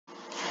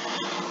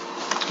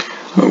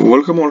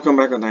Welcome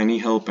back at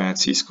INH help at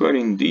C-square.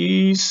 In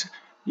this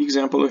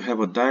example, we have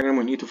a diagram.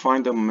 We need to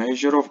find the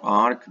measure of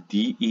arc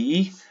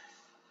DE,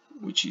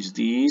 which is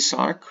this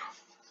arc.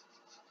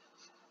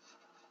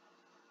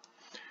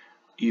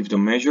 If the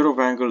measure of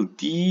angle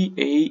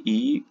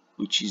DAE,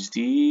 which is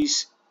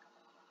this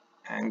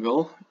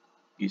angle,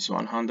 is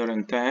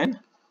 110,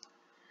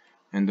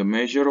 and the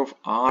measure of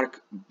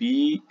arc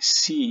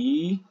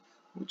BC,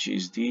 which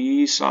is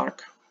this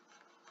arc,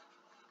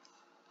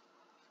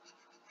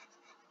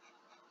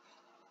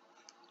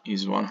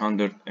 is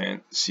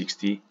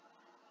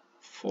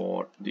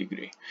 164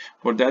 degree.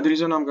 For that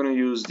reason, I'm going to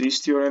use this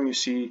theorem you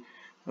see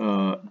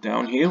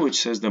down here, which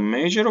says the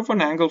measure of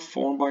an angle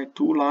formed by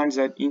two lines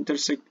that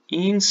intersect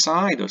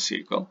inside a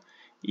circle,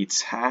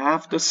 it's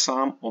half the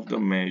sum of the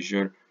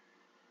measure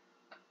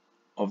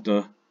of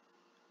the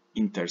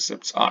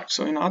intercepts arc.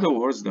 So in other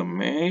words, the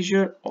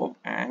measure of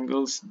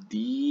angles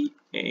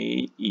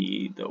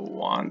DAE, the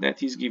one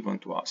that is given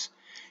to us,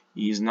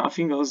 is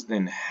nothing else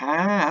than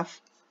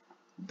half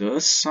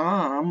the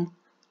sum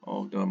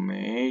of the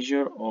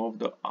measure of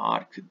the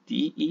arc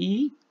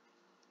DE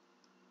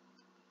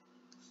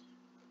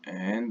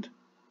and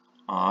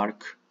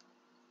arc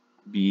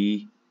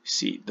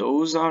BC.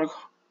 Those are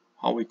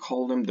how we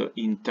call them, the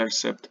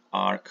intercept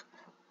arc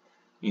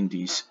in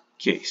this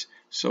case.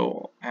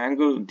 So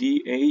angle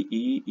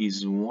DAE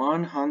is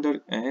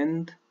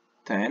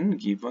 110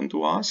 given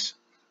to us.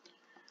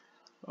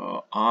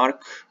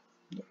 Arc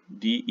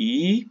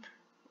DE,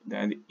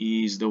 that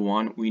is the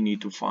one we need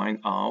to find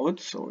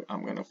out. So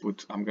I'm gonna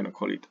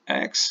call it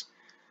X.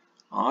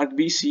 Arc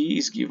BC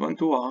is given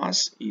to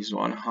us is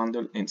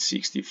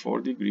 164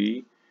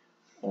 degree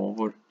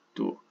over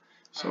 2.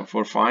 So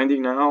for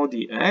finding now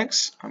the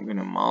X, I'm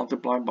gonna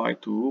multiply by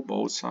 2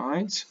 both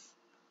sides.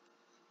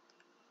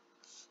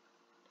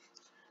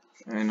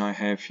 And I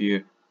have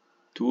here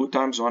 2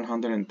 times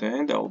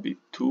 110, that will be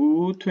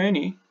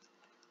 220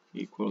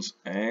 equals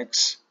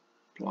X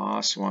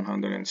plus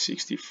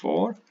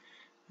 164.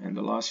 And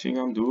the last thing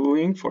I'm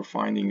doing for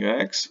finding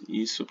X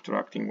is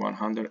subtracting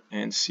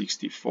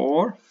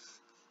 164,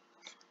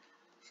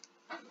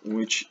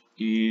 which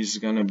is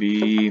gonna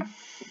be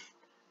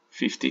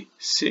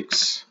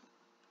 56.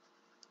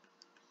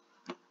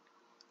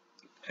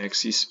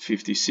 X is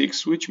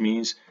 56, which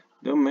means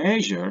the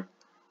measure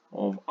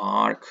of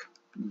arc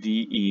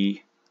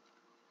DE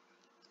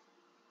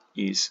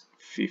is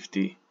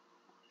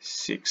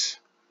 56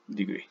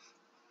 degree.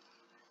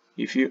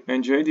 If you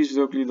enjoyed this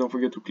video, please don't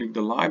forget to click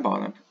the like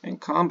button and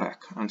come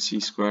back on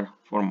C-square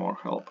for more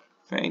help.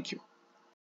 Thank you.